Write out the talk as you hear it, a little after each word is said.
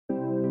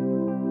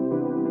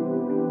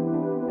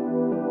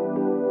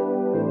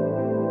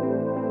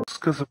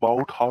discuss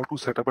about how to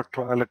set up a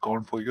trial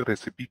account for your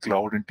SAP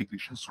Cloud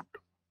Integration Suite.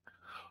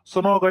 So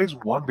now guys,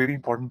 one very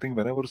important thing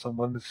whenever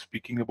someone is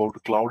speaking about a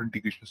cloud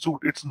integration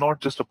suite, it's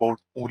not just about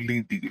only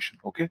integration,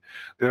 okay?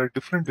 There are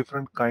different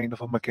kind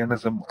of a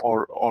mechanism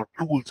or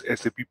tools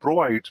SAP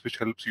provides which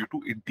helps you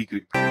to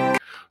integrate.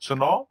 So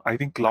now I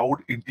think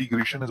cloud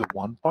integration is a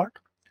one part,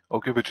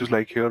 okay, which is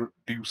like here,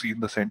 do you see in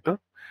the center?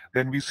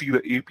 Then we see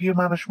the API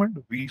management,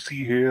 we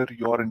see here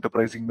your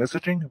enterprising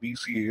messaging, we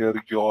see here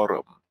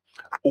your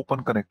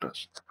open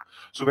connectors.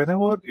 So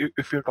whenever,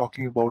 if you're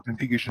talking about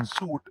integration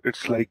suite,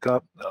 it's like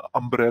a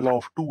umbrella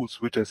of tools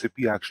which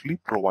SAP actually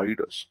provide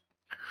us.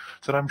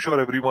 So I'm sure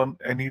everyone,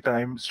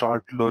 anytime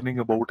start learning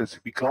about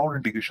SAP cloud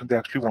integration, they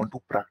actually want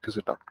to practice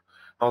it up.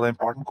 Now the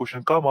important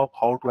question come up,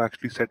 how to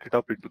actually set it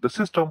up into the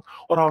system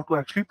or how to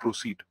actually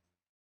proceed.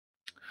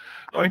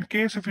 Now in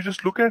case if you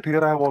just look at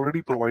here, I have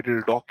already provided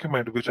a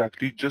document which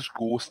actually just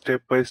goes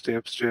step by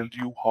step, tells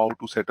you how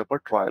to set up a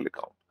trial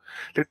account.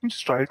 Let me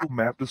just try to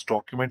map this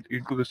document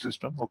into the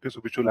system, okay,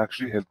 so which will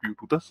actually help you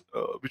to this,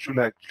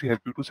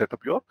 set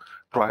up your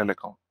trial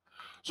account.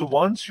 So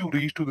once you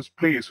reach to this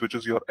place, which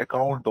is your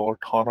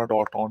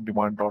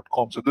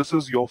account.hana.ondemand.com, so this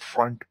is your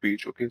front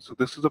page, okay, so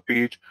this is a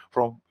page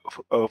from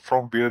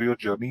where your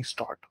journey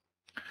start.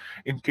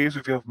 In case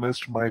if you have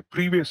missed my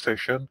previous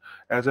session,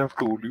 as I've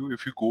told you,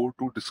 if you go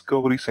to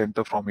Discovery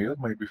Center from here,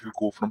 maybe if you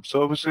go from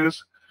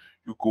services,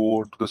 you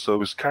go to the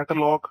service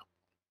catalog.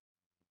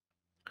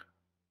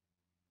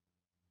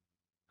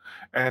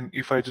 And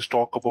if I just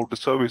talk about the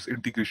service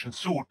integration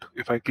suite,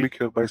 if I click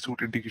here by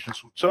suite integration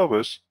suite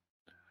service,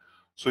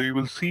 so you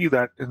will see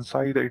that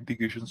inside the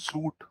integration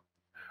suite,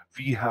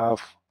 we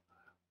have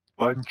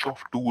bunch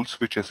of tools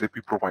which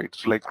SAP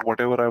provides. Like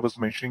whatever I was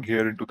mentioning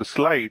here into the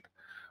slide,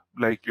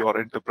 like your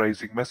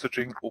enterprising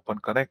messaging, open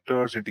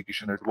connectors,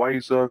 integration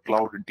advisor,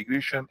 cloud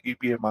integration,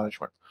 API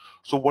management.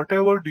 So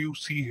whatever do you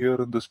see here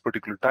in this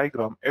particular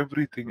diagram,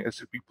 everything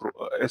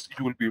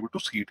you will be able to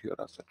see it here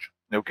as such.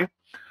 Okay.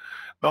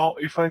 Now,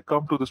 if I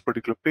come to this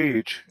particular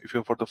page, if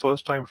you're for the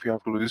first time, if you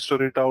have to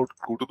register it out,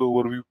 go to the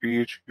overview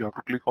page, you have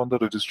to click on the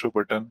register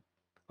button.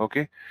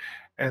 Okay.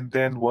 And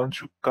then once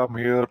you come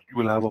here, you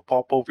will have a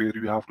pop-up where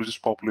you have to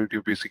just populate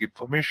your basic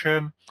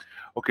information.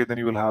 Okay, then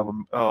you will have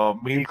a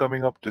mail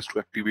coming up just to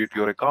activate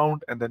your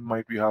account, and then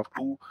might you have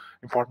to,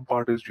 important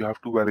part is you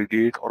have to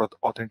validate or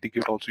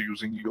authenticate also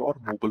using your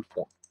mobile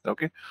phone.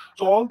 Okay,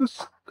 so all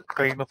this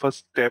kind of a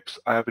steps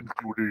I have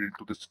included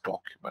into this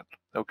document.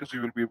 Okay, so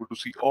you will be able to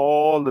see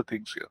all the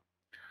things here.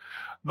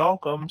 Now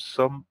comes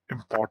some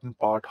important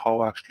part,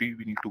 how actually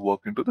we need to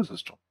work into the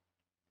system.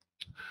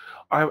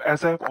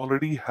 As I've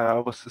already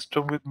have a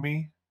system with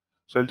me,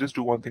 so I'll just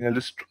do one thing. I'll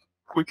just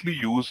quickly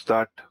use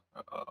that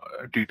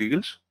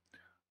details.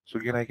 So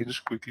again, I can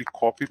just quickly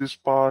copy this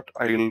part.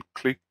 I'll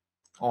click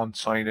on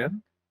sign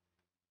in.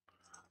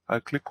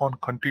 I'll click on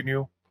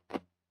continue.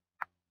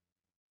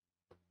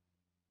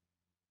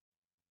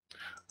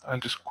 I'll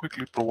just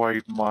quickly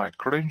provide my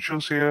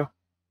credentials here.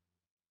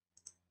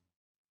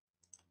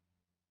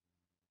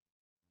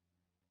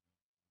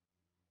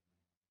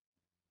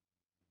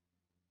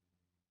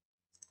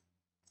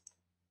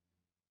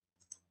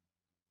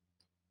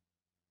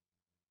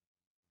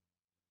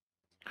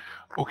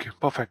 Okay,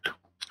 perfect.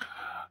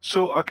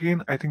 So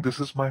again, I think this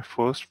is my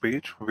first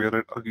page where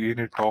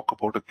it talk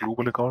about a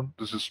global account.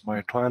 This is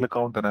my trial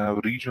account. Then I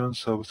have regions,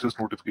 services,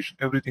 notification.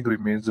 Everything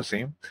remains the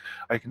same.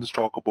 I can just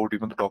talk about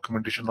even the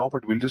documentation now,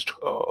 but we'll just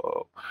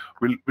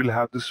we'll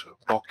have this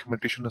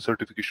documentation and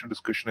certification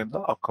discussion in the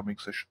upcoming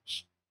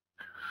sessions.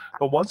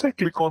 Now, once I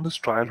click on this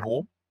trial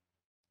home,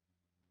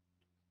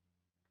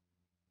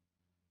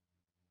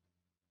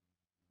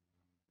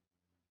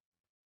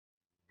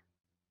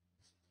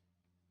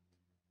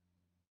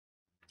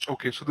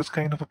 okay, so this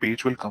kind of a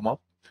page will come up.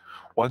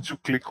 Once you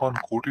click on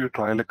go to your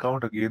trial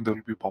account, again, there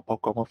will be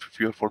pop-up come up if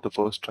you're for the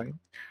first time.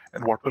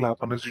 And what will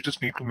happen is you just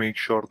need to make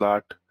sure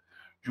that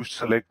you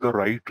select the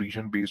right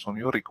region based on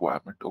your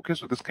requirement. Okay,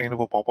 so this kind of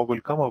a pop-up will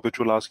come up, which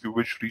will ask you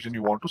which region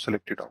you want to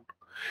select it out.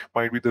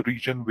 Might be the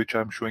region which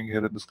I'm showing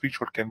here in the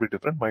screenshot can be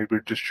different. Might be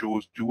it just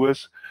shows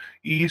US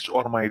East,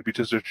 or might be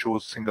just it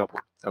shows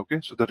Singapore. Okay,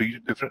 so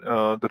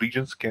the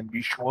regions can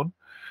be shown,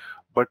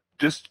 but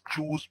just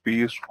choose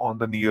based on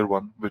the near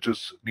one, which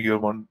is near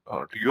one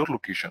to your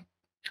location.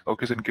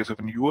 Okay, so in case of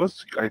in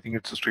US, I think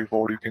it's a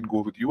straightforward. You can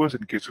go with US.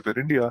 In case of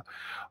India,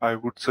 I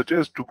would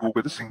suggest to go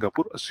with the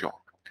Singapore Azure.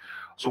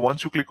 So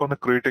once you click on the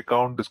create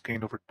account, this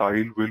kind of a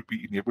tile will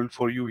be enabled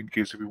for you in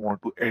case if you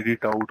want to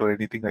edit out or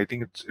anything. I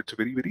think it's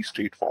very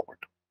straightforward.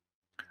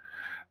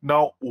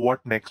 Now,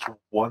 what next?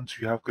 Once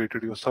you have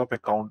created your sub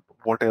account,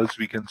 what else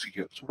we can see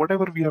here? So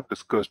whatever we have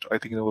discussed, I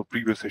think in our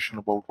previous session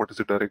about what is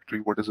a directory,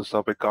 what is a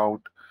sub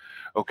account,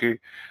 okay,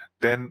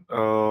 then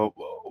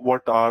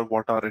what are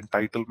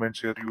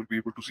entitlements here? You will be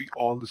able to see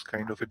all this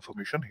kind of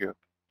information here.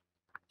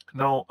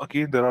 Now,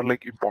 again, there are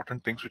like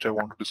important things which I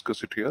want to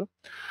discuss it here.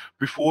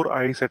 Before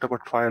I set up a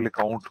trial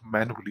account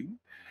manually,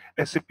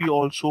 SAP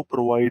also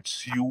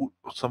provides you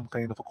some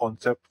kind of a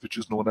concept which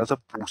is known as a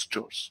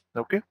boosters.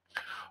 Okay,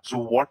 so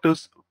what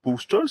is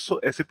Boosters. So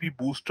SAP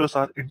boosters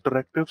are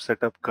interactive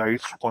setup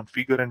guides to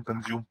configure and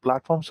consume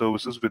platform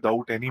services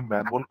without any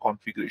manual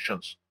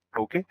configurations.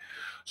 Okay.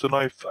 So now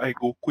if I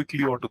go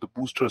quickly onto the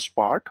boosters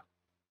part,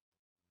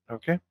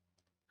 okay,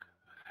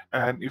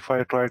 and if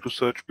I try to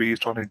search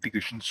based on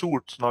integration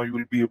suites, now you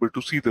will be able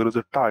to see there is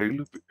a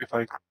tile. If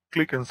I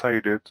click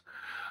inside it,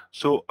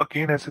 so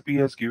again, SAP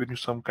has given you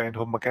some kind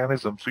of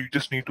mechanism. So you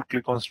just need to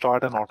click on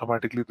start and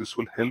automatically this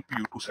will help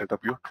you to set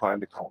up your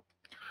trial account.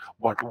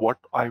 But what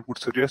I would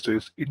suggest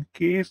is, in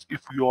case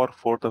if you are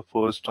for the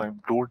first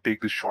time, don't take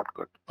this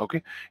shortcut.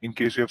 Okay. In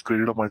case you have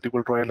created a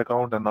multiple trial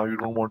account and now you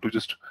don't want to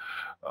just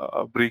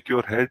break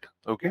your head.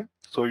 Okay.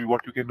 So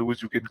what you can do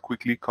is you can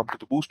quickly come to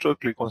the booster,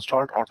 click on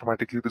start.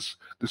 Automatically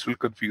this will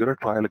configure a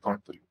trial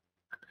account for you.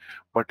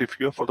 But if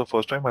you're for the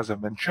first time, as I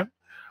mentioned,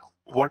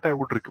 what I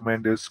would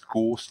recommend is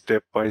go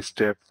step by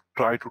step,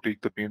 try to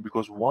take the pain,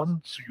 because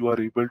once you are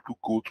able to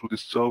go through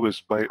this service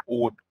by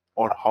own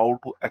or how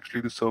to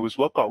actually the service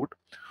work out,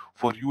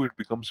 for you it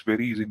becomes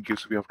very easy in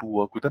case we have to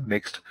work with the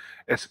next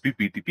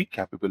SAPBTP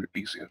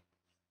capabilities here.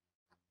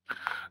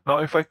 Now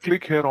if I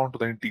click here onto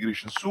the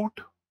integration suite,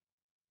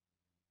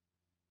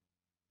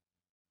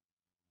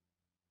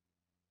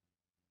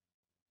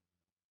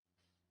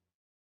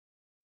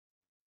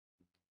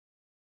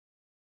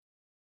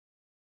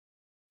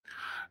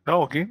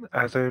 now again,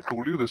 as I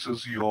told you, this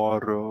is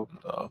your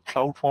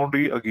Cloud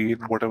Foundry. Again,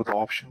 whatever the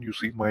option you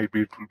see might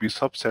be, it will be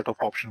subset of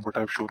option what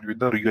I've shown you in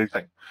the real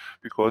time.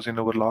 Because in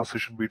our last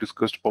session, we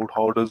discussed about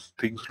how does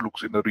things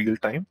looks in the real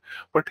time.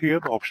 But here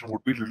the option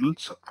would be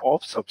little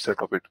of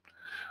subset of it.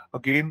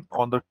 Again,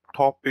 on the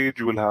top page,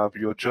 you will have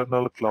your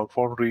journal, Cloud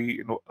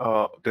Foundry,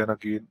 then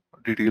again,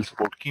 details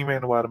about schema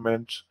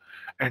environments,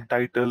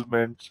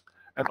 entitlements,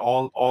 and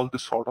all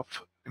this sort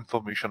of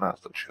information as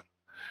such.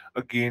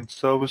 Again,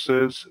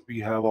 services, we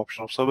have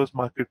option of service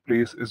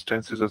marketplace,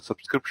 instances and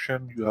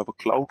subscription. You have a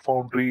Cloud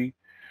Foundry,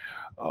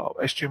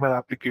 HTML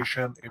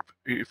application.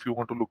 If you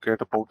want to look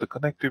at about the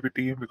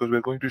connectivity, because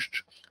we're going to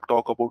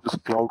talk about this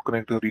cloud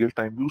connector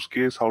real-time use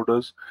case. How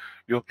does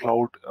your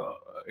cloud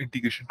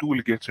integration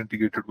tool gets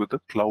integrated with the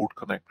cloud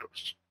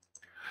connectors?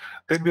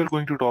 Then we are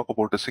going to talk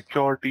about the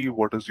security.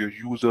 What is your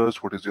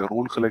users? What is your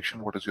role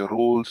collection? What is your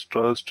roles,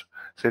 trust,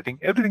 setting?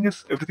 Everything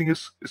is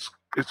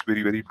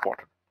very, very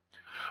important.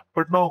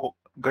 But now,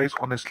 guys,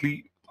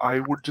 honestly,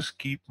 I would just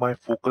keep my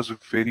focus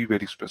very,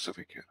 very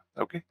specific here.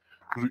 Okay.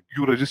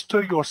 You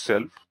register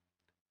yourself,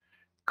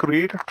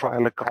 create a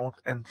trial account,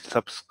 and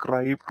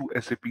subscribe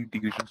to SAP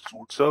Integration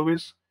Suite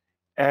service,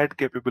 add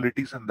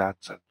capabilities, and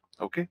that's it.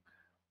 Okay.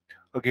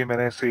 Again, when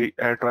I say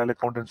add trial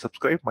account and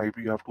subscribe,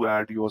 maybe you have to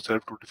add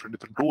yourself to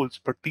different roles,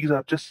 but these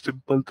are just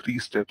simple 3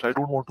 steps. I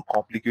don't want to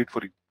complicate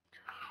for you.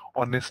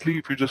 Honestly,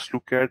 if you just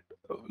look at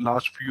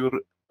last few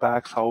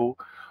packs, how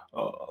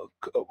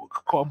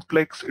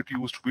complex it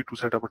used to be to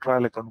set up a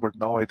trial account, but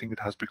now I think it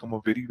has become a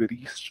very,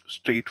 very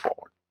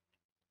straightforward.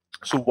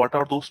 So what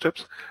are those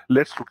steps?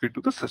 Let's look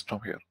into the system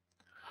here.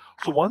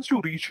 So once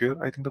you reach here,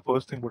 I think the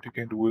first thing what you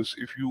can do is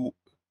if you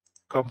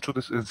come to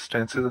this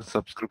instances and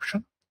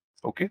subscription,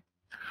 okay.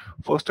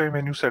 First time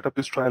when you set up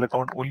this trial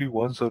account, only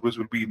one service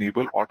will be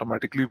enabled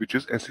automatically, which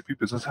is SAP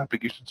Business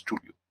Application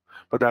Studio.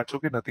 But that's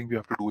okay, nothing we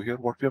have to do here.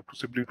 What we have to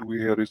simply do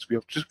here is we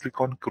have to just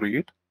click on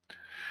create.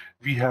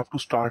 We have to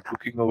start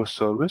looking our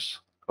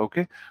service.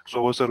 Okay,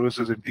 so our service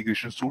is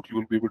integration suite. You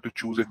will be able to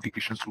choose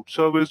integration suite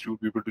service. You will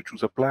be able to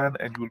choose a plan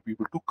and you will be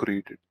able to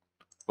create it.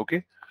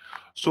 Okay,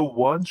 so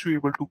once you're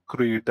able to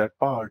create that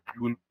part,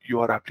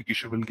 your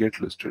application will get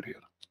listed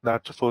here.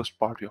 That's the first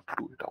part you have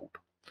to do it out.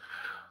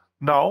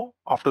 Now,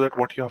 after that,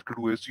 what you have to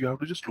do is you have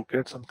to just look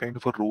at some kind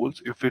of a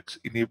roles if it's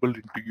enabled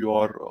into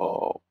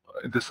your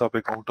in the sub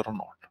account or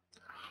not.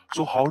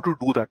 So how to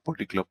do that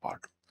particular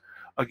part?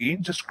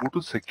 Again, just go to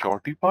the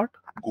security part,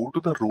 go to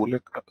the role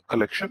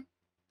collection.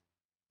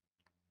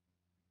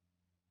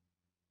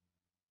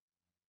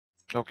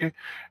 Okay,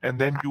 and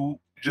then you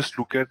just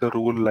look at the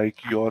role like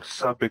your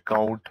sub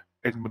account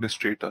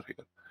administrator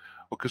here.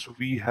 Okay, so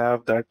we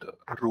have that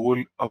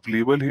role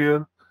available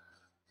here.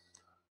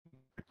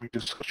 Let me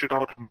just search it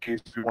out in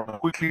case you want to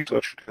quickly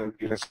search it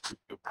here. Yes,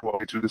 it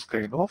provides you this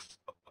kind of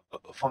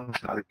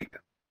functionality.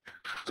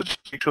 So just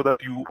make sure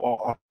that you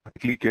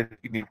automatically get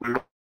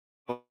enabled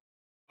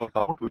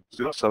account with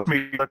your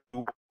submit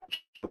to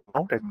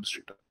account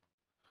administrator.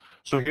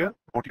 So here,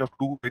 what you have to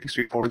do very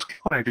straightforward is click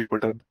on ID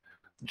button.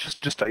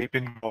 Just type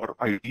in your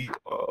ID,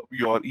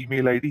 your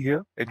email ID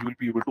here, and you will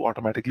be able to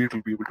automatically it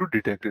will be able to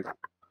detect it.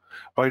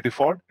 By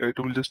default, it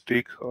will just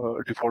take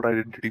default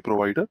identity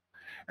provider,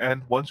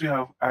 and once you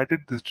have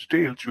added these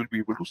details, you will be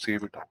able to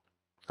save it out.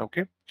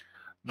 Okay.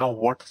 Now,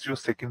 what's your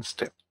second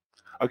step?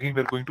 Again,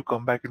 we're going to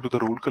come back into the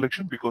role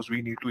collection because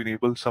we need to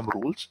enable some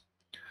roles.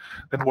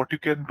 Then what you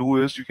can do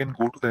is you can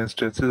go to the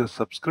instances of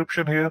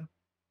subscription here.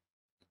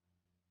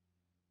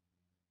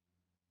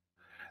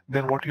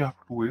 Then what you have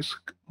to do is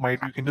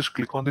maybe you can just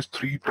click on these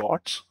 3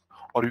 dots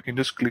or you can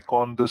just click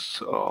on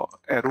this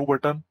arrow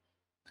button.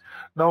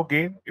 Now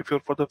again, if you're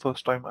for the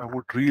first time, I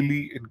would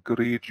really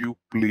encourage you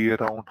play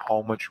around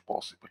how much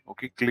possible.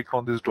 Okay, click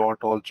on this dot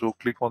also,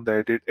 click on the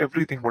edit,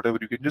 everything, whatever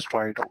you can, just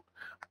try it out.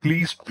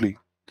 Please play.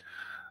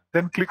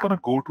 Then click on a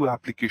go to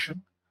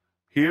application.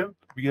 Here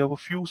we have a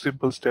few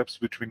simple steps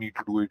which we need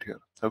to do it here.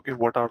 Okay,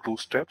 what are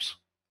those steps?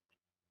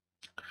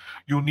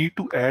 You need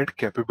to add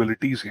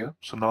capabilities here.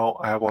 So now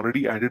I have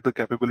already added the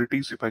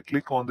capabilities. If I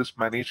click on this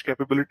manage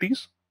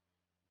capabilities,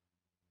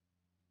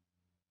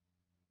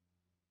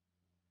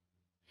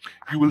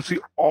 you will see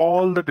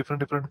all the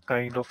different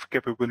kind of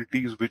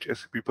capabilities which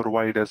SAP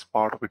provide as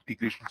part of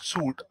integration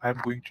suite. I'm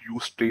going to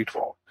use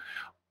straightforward.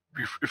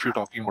 If you're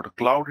talking about a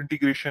cloud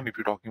integration, if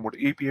you're talking about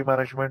API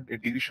management,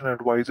 integration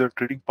advisor,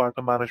 trading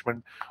partner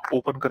management,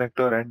 open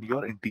connector, and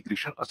your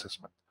integration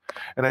assessment.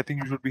 And I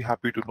think you should be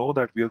happy to know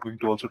that we are going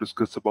to also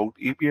discuss about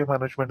API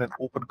management and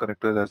open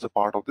connectors as a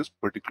part of this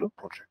particular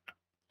project.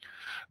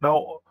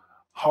 Now,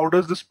 how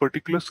does this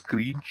particular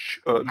screen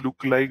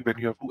look like when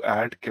you have to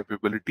add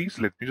capabilities?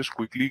 Let me just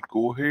quickly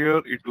go here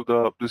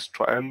into this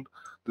trial,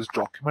 this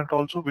document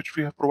also, which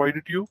we have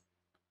provided you.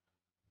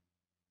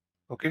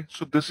 Okay,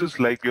 so this is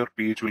like your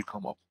page will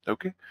come up,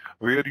 okay,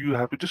 where you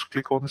have to just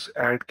click on this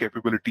add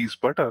capabilities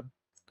button,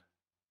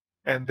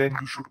 and then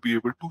you should be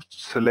able to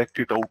select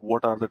it out.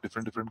 What are the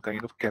different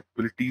kind of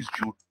capabilities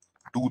you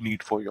do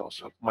need for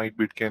yourself? Might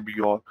be it can be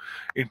your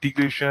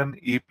integration,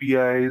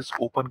 APIs,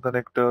 open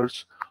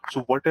connectors.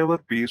 So whatever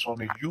based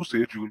on a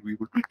usage, you will be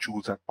able to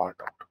choose that part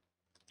out.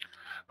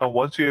 Now,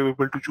 once you're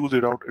able to choose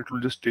it out, it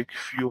will just take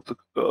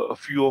a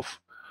few of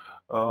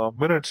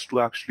minutes to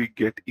actually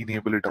get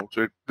enable it out.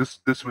 So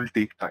this will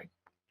take time.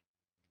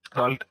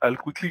 I'll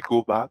quickly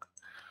go back.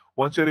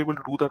 Once you're able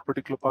to do that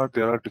particular part,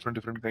 there are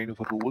different kind of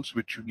rules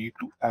which you need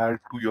to add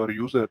to your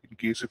user in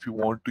case if you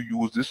want to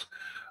use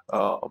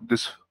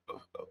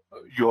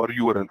your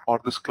URL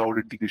or this cloud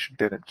integration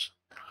tenants.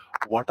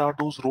 What are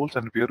those roles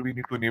and where we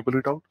need to enable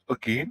it out?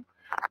 Again,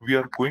 we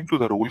are going to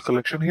the role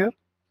collection here.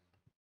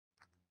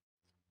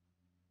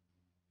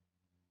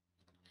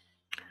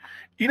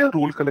 In a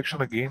role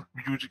collection, again,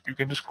 you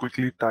can just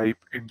quickly type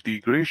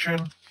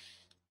integration.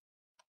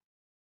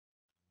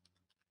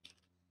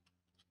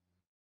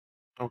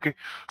 Okay,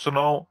 so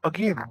now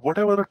again,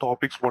 whatever the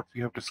topics what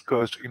we have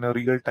discussed in a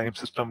real-time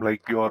system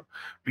like your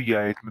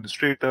PI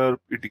administrator,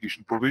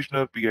 integration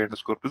provisioner, PI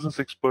underscore business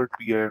expert,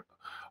 PI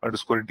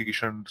underscore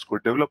integration underscore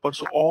developer.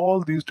 So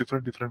all these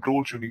different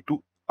roles you need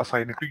to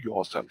assign it to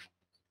yourself.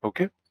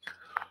 Okay,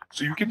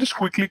 so you can just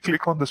quickly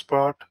click on this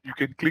part. You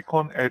can click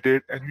on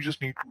edit, and you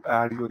just need to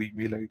add your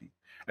email ID.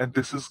 And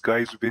this is,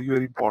 guys,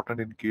 very important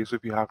in case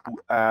if you have to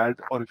add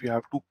or if you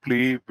have to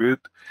play with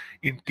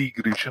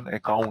integration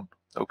account.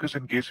 Okay, so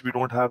in case if you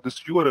don't have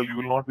this URL, you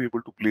will not be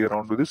able to play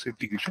around with this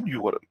integration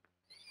URL.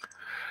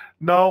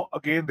 Now,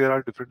 again, there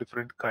are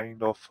different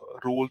kind of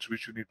roles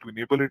which you need to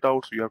enable it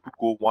out. So you have to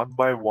go one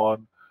by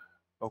one.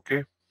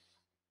 Okay.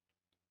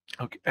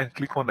 Okay, and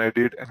click on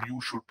edit, and you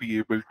should be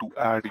able to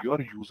add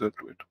your user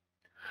to it.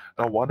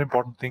 Now, one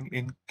important thing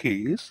in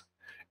case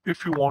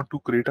if you want to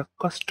create a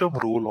custom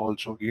role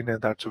also again,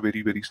 and that's a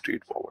very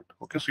straightforward.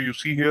 Okay, so you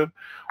see here,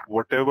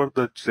 whatever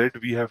the Z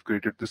we have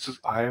created, this is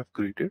I have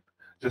created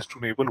just to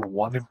enable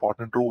one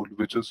important role,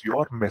 which is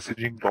your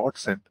messaging dot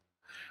send.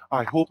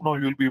 I hope now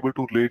you'll be able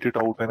to relate it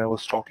out when I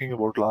was talking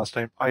about last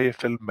time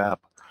IFL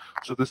map.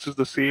 So this is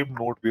the same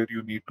node where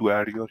you need to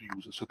add your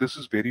user. So this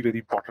is very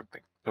important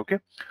thing. Okay.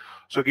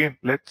 So again,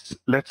 let's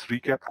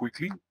recap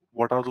quickly.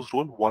 What are those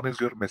roles? One is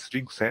your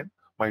messaging send.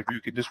 Might be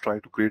you can just try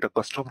to create a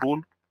custom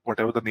role,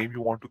 whatever the name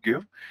you want to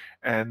give,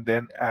 and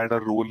then add a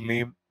role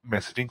name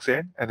messaging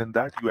send, and in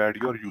that you add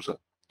your user.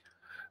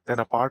 Then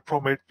apart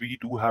from it, we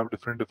do have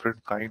different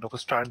kind of a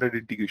standard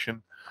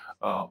integration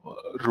uh,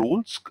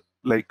 roles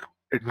like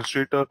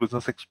administrator,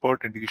 business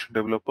expert, integration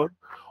developer.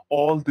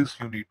 All this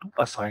you need to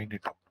assign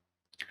it.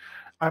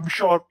 I'm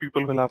sure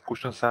people will have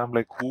questions, Sam,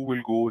 like who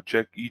will go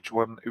check each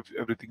one if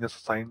everything is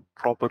assigned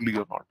properly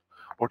or not.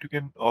 What you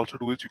can also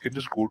do is you can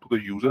just go to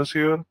the users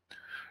here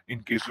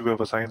in case you have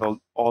assigned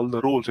all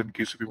the roles in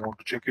case if you want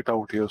to check it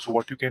out here. So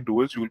what you can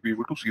do is you will be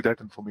able to see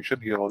that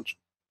information here also.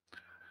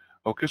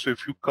 Okay, so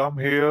if you come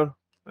here,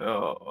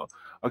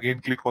 again,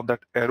 click on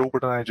that arrow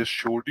button I just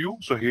showed you.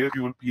 So here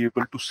you will be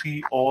able to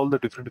see all the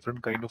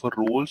different kind of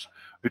roles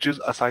which is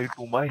assigned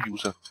to my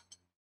user.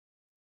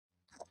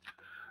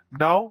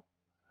 Now,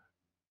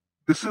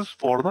 this is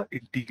for the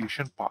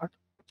integration part.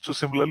 So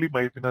similarly,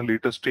 maybe in a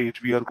later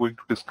stage, we are going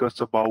to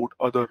discuss about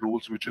other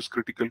roles which is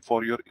critical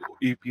for your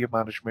API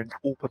management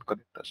open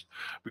connectors,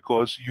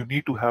 because you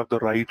need to have the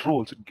right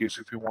roles in case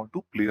if you want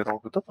to play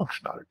around with the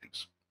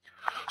functionalities.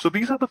 So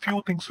these are the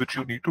few things which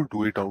you need to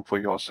do it out for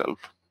yourself.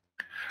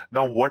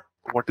 Now, what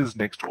is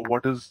next? Or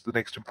what is the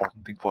next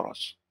important thing for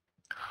us?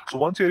 So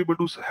once you're able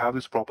to have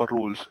these proper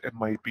roles, and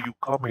might be you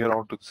come here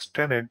onto this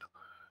tenant,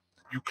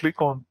 you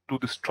click on to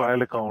this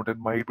trial account, and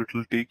might it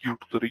will take you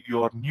to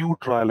your new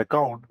trial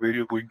account where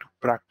you're going to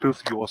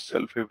practice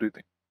yourself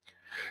everything.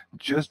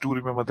 Just do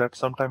remember that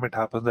sometimes it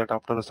happens that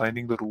after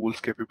assigning the roles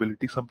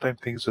capability,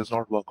 sometimes things does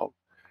not work out.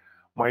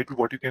 might be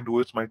what you can do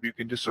is might be you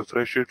can just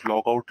refresh it,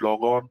 log out,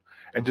 log on,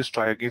 and just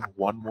try again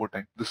one more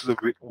time. This is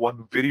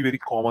one very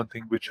common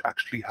thing which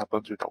actually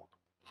happens without.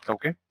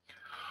 Okay.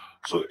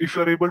 So if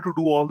you're able to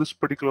do all this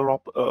particular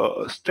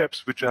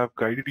steps which I have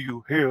guided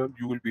you here,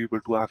 you will be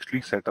able to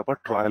actually set up a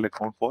trial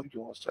account for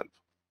yourself.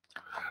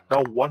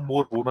 Now, one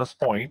more bonus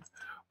point,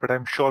 but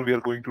I'm sure we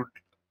are going to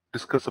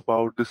discuss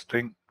about this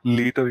thing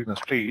later in a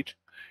stage.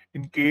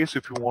 In case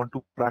if you want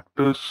to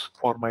practice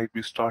or might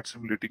be start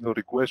simulating a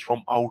request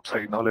from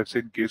outside. Now, let's say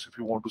in case if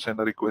you want to send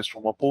a request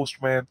from a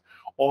postman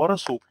or a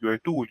SOAP UI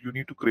tool, you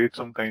need to create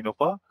some kind of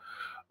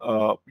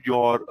a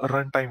your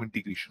runtime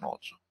integration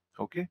also.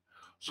 Okay.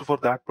 So for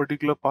that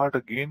particular part,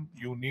 again,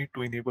 you need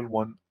to enable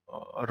one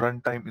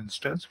runtime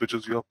instance, which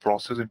is your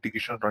process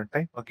integration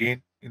runtime.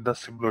 Again, in the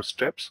similar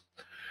steps,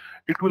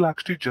 it will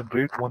actually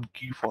generate one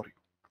key for you.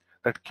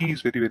 That key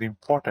is very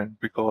important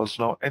because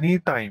now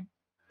anytime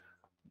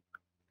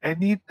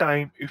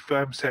if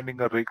I'm sending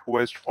a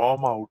request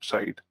from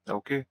outside,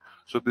 okay,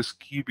 so this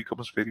key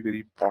becomes very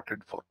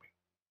important for me.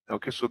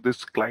 Okay, so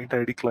this client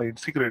ID, client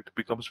secret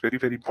becomes very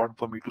important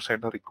for me to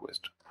send a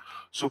request.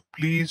 So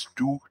please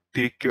do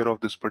take care of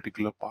this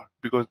particular part,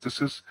 because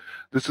this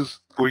is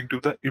going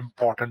to be the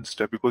important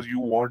step, because you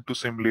want to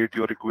simulate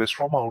your request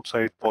from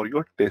outside for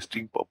your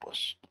testing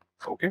purpose.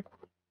 Okay.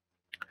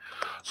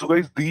 So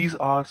guys, these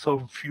are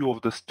some few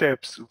of the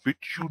steps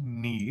which you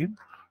need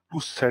to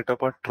set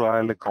up a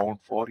trial account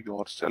for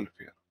yourself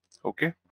here. Okay.